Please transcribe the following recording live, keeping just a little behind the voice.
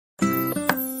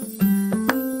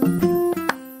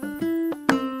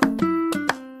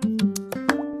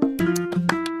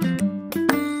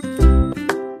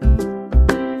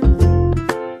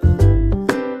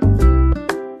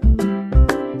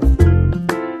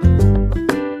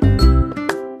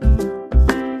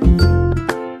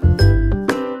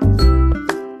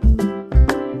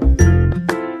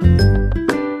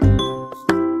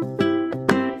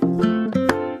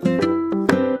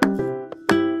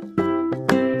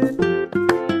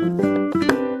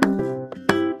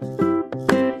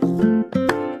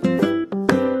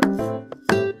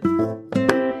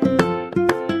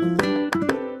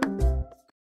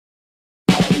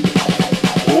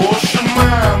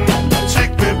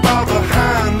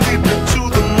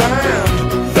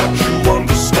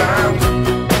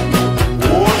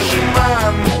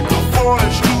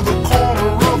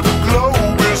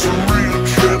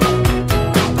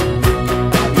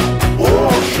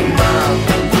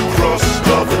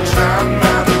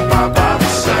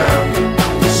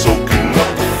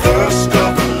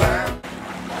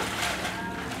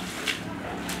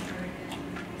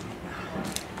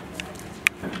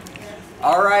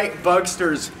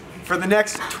Bugsters, for the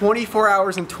next 24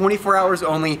 hours and 24 hours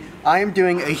only, I am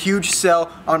doing a huge sale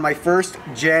on my first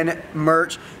gen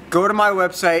merch. Go to my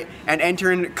website and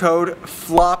enter in code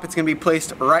FLOP. It's going to be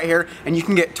placed right here, and you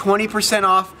can get 20%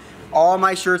 off all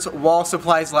my shirts while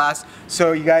supplies last.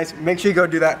 So you guys, make sure you go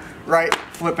do that right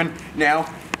flipping now.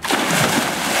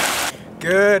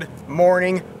 Good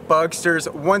morning, Bugsters.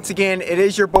 Once again, it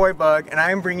is your boy Bug, and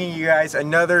I'm bringing you guys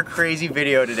another crazy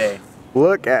video today.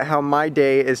 Look at how my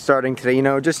day is starting today. You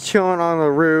know, just chilling on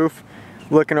the roof,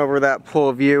 looking over that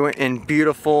pool view in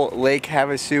beautiful Lake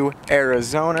Havasu,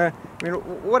 Arizona. I mean,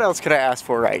 what else could I ask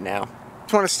for right now? I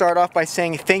just want to start off by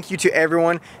saying thank you to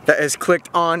everyone that has clicked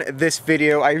on this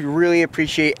video. I really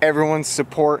appreciate everyone's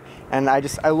support, and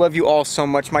I love you all so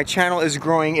much. My channel is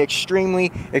growing extremely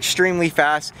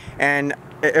fast, and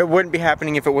it wouldn't be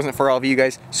happening if it wasn't for all of you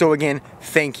guys. So again,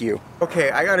 thank you.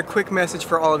 Okay, I got a quick message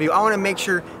for all of you. I want to make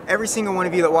sure every single one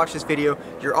of you that watch this video,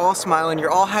 you're all smiling, you're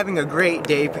all having a great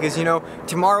day, because you know,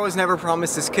 tomorrow is never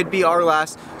promised. This could be our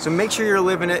last. So make sure you're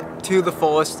living it to the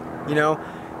fullest, you know.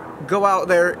 Go out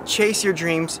there, chase your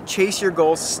dreams, chase your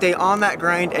goals, stay on that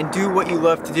grind and do what you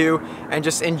love to do, and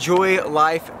just enjoy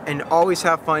life and always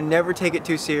have fun, never take it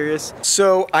too serious.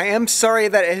 So I am sorry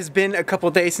that it has been a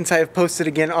couple days since I have posted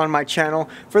again on my channel.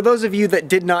 For those of you that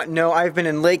did not know, I've been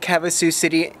in Lake Havasu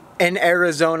City in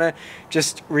Arizona,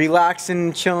 just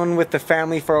relaxing, chilling with the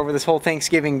family for over this whole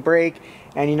Thanksgiving break.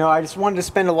 And you know, I just wanted to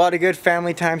spend a lot of good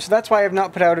family time, so that's why I have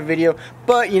not put out a video.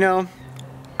 But you know,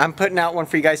 I'm putting out one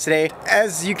for you guys today.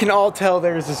 As you can all tell,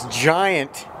 there's this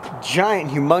giant,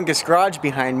 humongous garage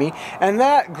behind me. And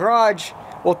that garage,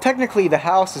 well, technically the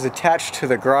house is attached to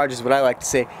the garage is what I like to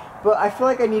say. But I feel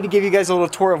like I need to give you guys a little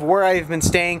tour of where I've been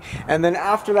staying. And then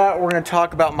after that, we're gonna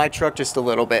talk about my truck just a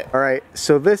little bit. All right,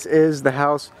 so this is the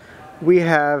house we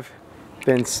have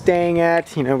been staying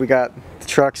at. You know, we got the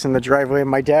trucks in the driveway.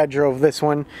 My dad drove this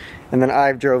one, and then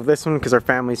I drove this one because our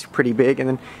family's pretty big. And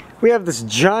then we have this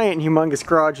giant, humongous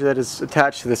garage that is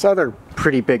attached to this other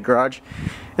pretty big garage.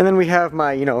 And then we have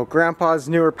my, you know, grandpa's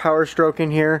newer Power Stroke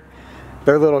in here,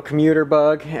 their little commuter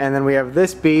bug. And then we have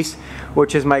this beast,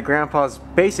 which is my grandpa's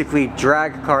basically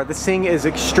drag car. This thing is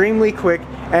extremely quick.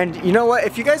 And you know what?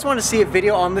 If you guys want to see a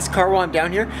video on this car while I'm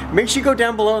down here, make sure you go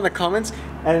down below in the comments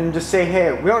and just say,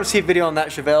 hey, we want to see a video on that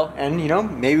Chevelle. And you know,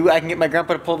 maybe I can get my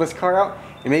grandpa to pull this car out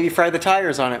and maybe fry the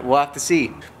tires on it. We'll have to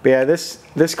see. But yeah,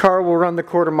 this car will run the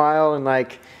quarter-mile in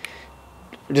like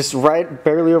just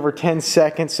barely over 10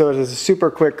 seconds, so it is a super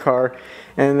quick car.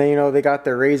 And then, you know, they got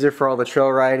their Razor for all the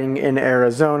trail riding in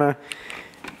Arizona.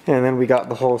 And then we got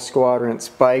the whole squadron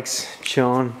bikes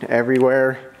chilling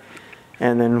everywhere.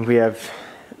 And then we have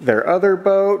their other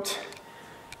boat,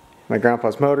 my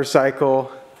grandpa's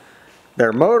motorcycle,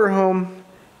 their motorhome,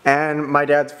 and my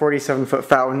dad's 47-foot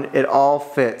fountain. It all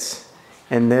fits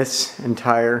in this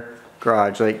entire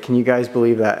garage. Like, can you guys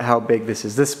believe that? How big this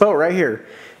is? This boat right here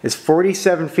is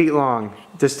 47 feet long.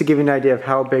 Just to give you an idea of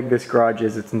how big this garage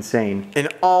is, it's insane. In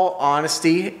all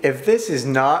honesty, if this is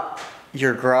not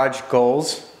your garage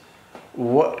goals,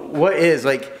 what is?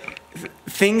 Like,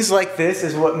 things like this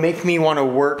is what make me want to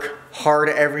work hard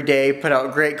every day, put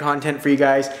out great content for you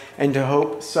guys, and to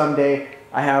hope someday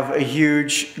I have a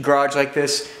huge garage like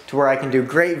this to where I can do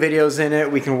great videos in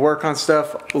it. We can work on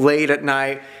stuff late at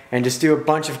night and just do a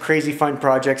bunch of crazy fun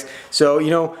projects. So, you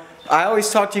know, I always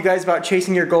talk to you guys about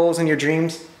chasing your goals and your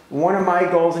dreams. One of my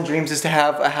goals and dreams is to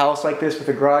have a house like this with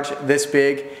a garage this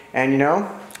big. And you know,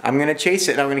 I'm gonna chase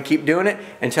it and I'm gonna keep doing it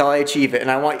until I achieve it.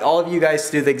 And I want all of you guys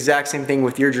to do the exact same thing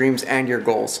with your dreams and your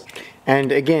goals.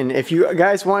 And again, if you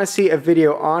guys wanna see a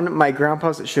video on my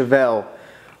grandpa's Chevelle,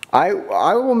 I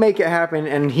will make it happen,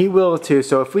 and he will too.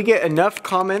 So if we get enough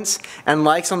comments and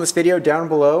likes on this video down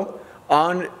below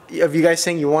of you guys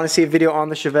saying you want to see a video on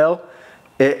the Chevelle,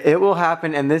 it will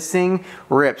happen, and this thing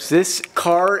rips. This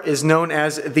car is known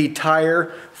as the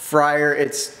tire fryer.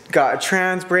 It's got a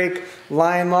trans brake,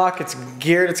 line lock, it's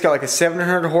geared, it's got like a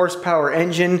 700 horsepower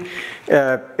engine.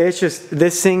 It's just,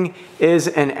 this thing is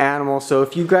an animal. So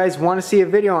if you guys want to see a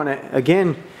video on it,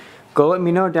 again, go let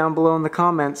me know down below in the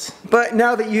comments. But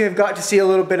now that you have got to see a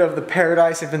little bit of the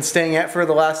paradise I've been staying at for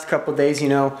the last couple days, you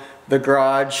know, the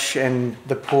garage and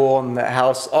the pool and the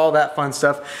house, all that fun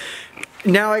stuff.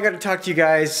 Now I got to talk to you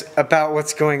guys about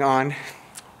what's going on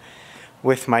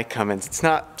with my Cummins. It's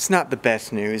not the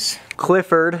best news.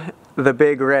 Clifford, the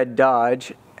big red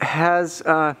Dodge, has,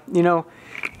 you know,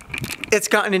 it's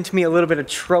gotten into me a little bit of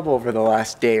trouble over the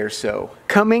last day or so.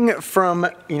 Coming from,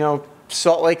 you know,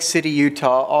 Salt Lake City,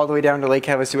 Utah, all the way down to Lake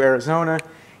Havasu, Arizona.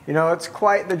 You know, it's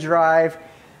quite the drive.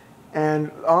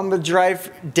 And on the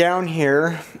drive down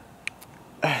here,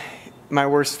 my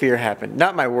worst fear happened.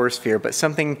 Not my worst fear, but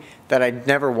something that I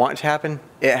never want to happen,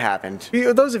 it happened.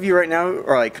 Those of you right now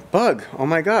are like, Bug, oh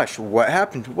my gosh, what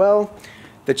happened? Well,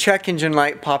 the check engine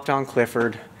light popped on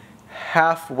Clifford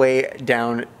halfway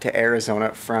down to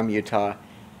Arizona from Utah,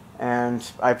 and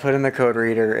I put in the code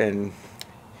reader and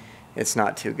it's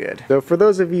not too good. So for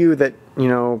those of you that, you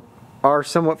know, are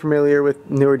somewhat familiar with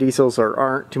newer diesels or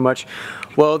aren't too much,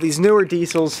 well, these newer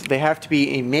diesels, they have to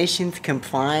be emissions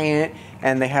compliant,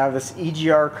 and they have this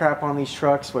EGR crap on these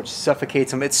trucks which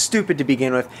suffocates them. It's stupid to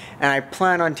begin with, and I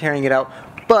plan on tearing it out.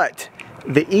 But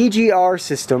the EGR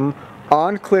system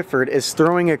on Clifford is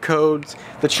throwing a code.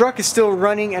 The truck is still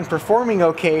running and performing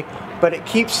okay, but it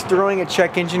keeps throwing a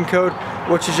check engine code,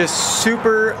 which is just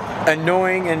super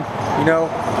annoying. And you know,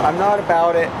 I'm not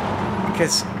about it,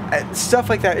 because stuff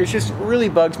like that, it just really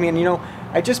bugs me. And you know,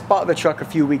 I just bought the truck a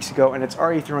few weeks ago and it's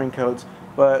already throwing codes,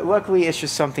 but luckily it's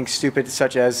just something stupid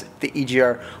such as the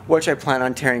EGR, which I plan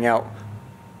on tearing out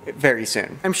very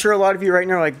soon. I'm sure a lot of you right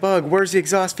now are like, Bug, where's the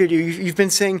exhaust video? You've been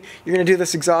saying you're gonna do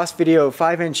this exhaust video,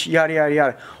 5-inch, yada yada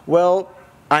yada. Well,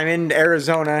 I'm in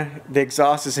Arizona, the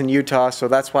exhaust is in Utah, so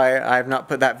that's why I have not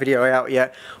put that video out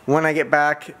yet. When I get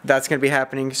back, that's gonna be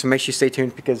happening, so make sure you stay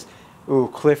tuned, because, ooh,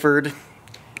 Clifford,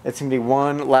 it's gonna be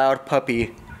one loud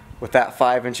puppy with that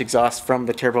 5-inch exhaust from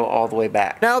the turbo all the way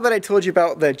back. Now that I told you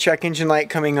about the check engine light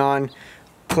coming on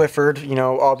Clifford, you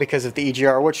know, all because of the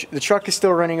EGR, which the truck is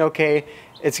still running okay.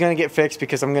 It's gonna get fixed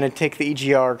because I'm gonna take the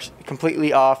EGR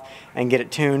completely off and get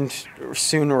it tuned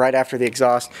soon right after the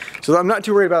exhaust. So I'm not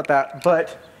too worried about that,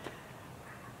 but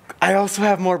I also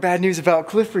have more bad news about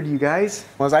Clifford, you guys.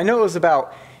 Well, I know it was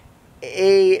about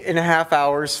 8.5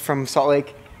 hours from Salt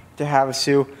Lake to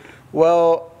Havasu.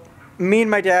 Well, me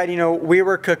and my dad, you know, we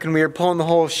were cooking, we were pulling the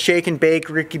whole shake and bake,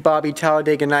 Ricky Bobby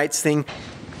Talladega Nights thing.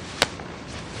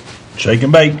 Shake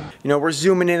and bake. You know, we're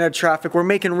zooming in at traffic, we're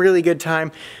making really good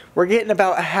time. We're getting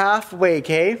about halfway,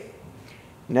 okay?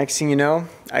 Next thing you know,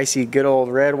 I see good old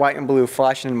red, white, and blue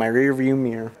flashing in my rear view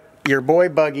mirror. Your boy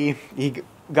Buggy, he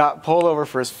got pulled over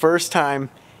for his first time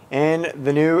in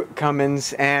the new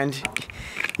Cummins, and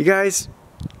you guys,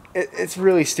 it's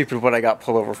really stupid what I got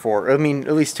pulled over for. I mean,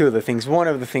 at least two of the things. One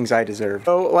of the things I deserve.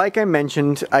 So, like I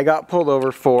mentioned, I got pulled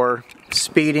over for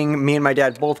speeding. Me and my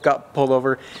dad both got pulled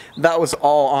over. That was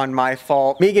all on my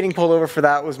fault. Me getting pulled over for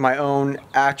that was my own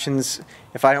actions.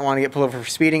 If I didn't want to get pulled over for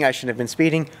speeding, I shouldn't have been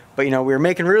speeding. But you know, we were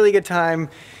making really good time.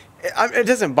 It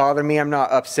doesn't bother me. I'm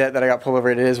not upset that I got pulled over.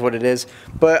 It is what it is.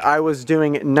 But I was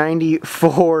doing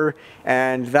 94,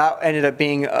 and that ended up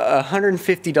being a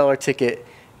 $150 ticket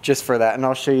just for that, and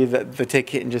I'll show you the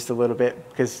ticket in just a little bit,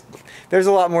 because there's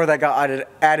a lot more that got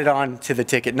added on to the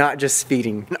ticket, not just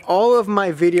speeding. In all of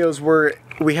my videos where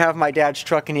we have my dad's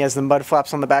truck and he has the mud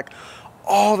flaps on the back,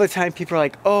 all the time people are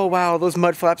like, oh wow, those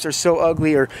mud flaps are so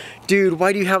ugly, or dude,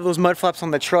 why do you have those mud flaps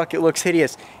on the truck? It looks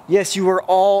hideous. Yes, you are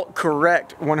all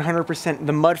correct, 100%.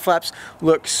 The mud flaps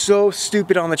look so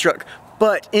stupid on the truck,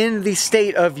 but in the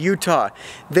state of Utah,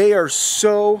 they are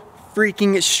so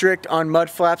freaking strict on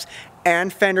mud flaps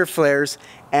and fender flares,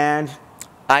 and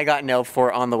I got nailed for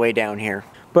it on the way down here.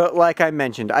 But like I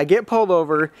mentioned, I get pulled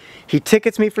over, he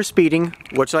tickets me for speeding,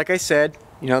 which like I said,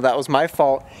 you know, that was my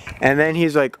fault, and then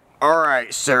he's like,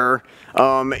 alright sir,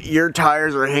 your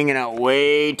tires are hanging out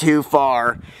way too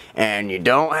far, and you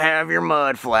don't have your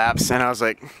mud flaps. And I was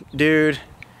like, dude,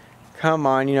 come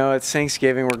on, you know, it's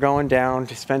Thanksgiving, we're going down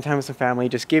to spend time with some family,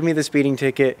 just give me the speeding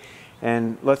ticket,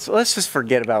 and let's just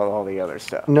forget about all the other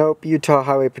stuff. Nope, Utah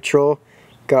Highway Patrol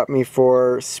got me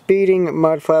for speeding,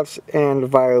 mud flaps, and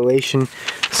violation.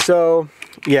 So,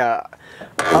 yeah,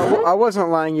 I wasn't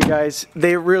lying, you guys.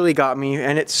 They really got me,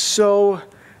 and it's so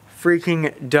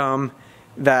freaking dumb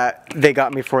that they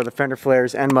got me for the fender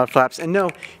flares and mud flaps. And no,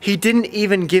 he didn't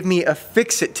even give me a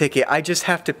fix-it ticket. I just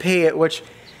have to pay it, which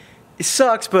it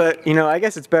sucks, but you know, I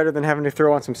guess it's better than having to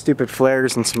throw on some stupid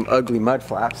flares and some ugly mud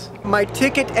flaps. My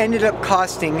ticket ended up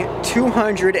costing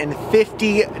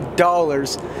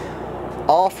 $250,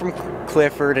 all from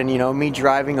Clifford, and you know, me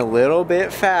driving a little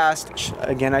bit fast.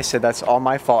 Again, I said that's all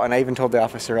my fault, and I even told the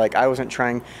officer, like, I wasn't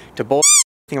trying to bull.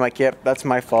 Like, yep, that's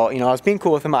my fault. You know, I was being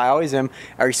cool with him. I always am.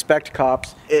 I respect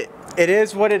cops. It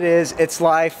is what it is. It's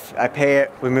life. I pay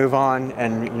it. We move on,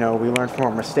 and you know, we learn from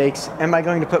our mistakes. Am I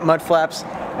going to put mud flaps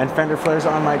and fender flares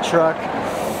on my truck?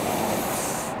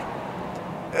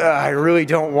 I really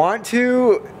don't want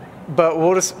to, but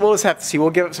we'll just have to see. We'll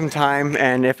give it some time,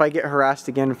 and if I get harassed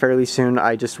again fairly soon,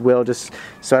 I just will, just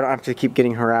so I don't have to keep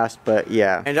getting harassed. But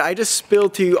yeah, and I just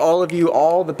spilled to all of you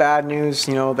all the bad news.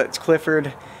 You know, that's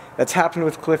Clifford. That's happened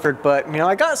with Clifford, but you know,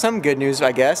 I got some good news,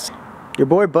 I guess. Your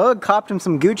boy Bug copped him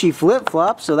some Gucci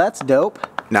flip-flops, so that's dope.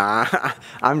 Nah,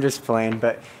 I'm just playing,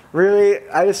 but really,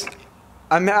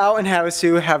 I'm out in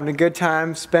Havasu having a good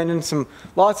time, spending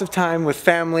lots of time with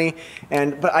family,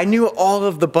 but I knew all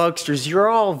of the Bugsters. You're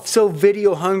all so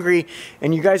video hungry,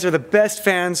 and you guys are the best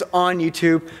fans on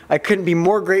YouTube. I couldn't be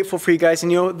more grateful for you guys.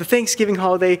 And you know, the Thanksgiving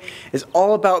holiday is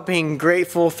all about being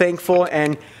grateful, thankful,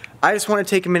 and I just want to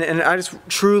take a minute and I just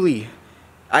truly,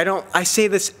 I say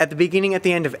this at the beginning, at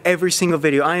the end of every single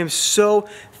video. I am so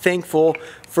thankful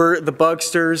for the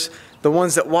Bugsters, the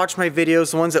ones that watch my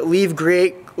videos, the ones that leave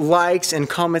great likes and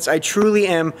comments. I truly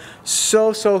am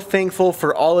so thankful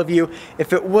for all of you.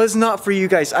 If it was not for you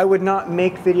guys, I would not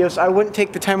make videos. I wouldn't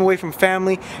take the time away from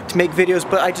family to make videos,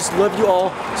 but I just love you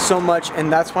all so much,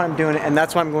 and that's why I'm doing it, and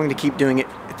that's why I'm going to keep doing it.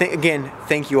 Again,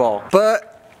 thank you all.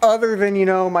 But other than, you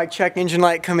know, my check engine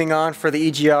light coming on for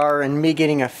the EGR and me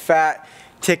getting a fat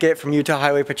ticket from Utah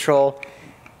Highway Patrol,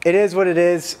 it is what it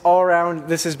is. All around,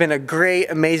 this has been a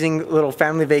great, amazing little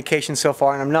family vacation so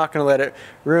far, and I'm not going to let it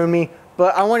ruin me.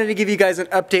 But I wanted to give you guys an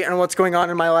update on what's going on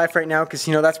in my life right now, because,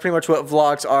 you know, that's pretty much what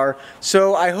vlogs are.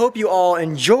 So I hope you all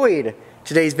enjoyed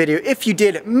today's video. If you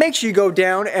did, make sure you go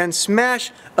down and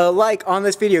smash a like on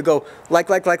this video. Go like,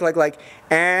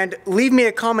 and leave me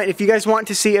a comment if you guys want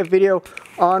to see a video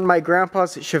on my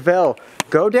grandpa's Chevelle.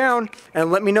 Go down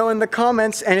and let me know in the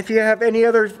comments, and if you have any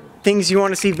other things you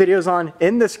want to see videos on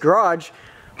in this garage,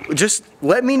 just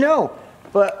let me know.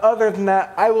 But other than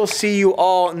that, I will see you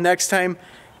all next time.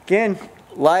 Again,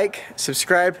 like,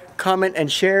 subscribe, comment,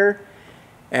 and share,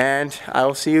 and I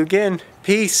will see you again.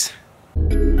 Peace.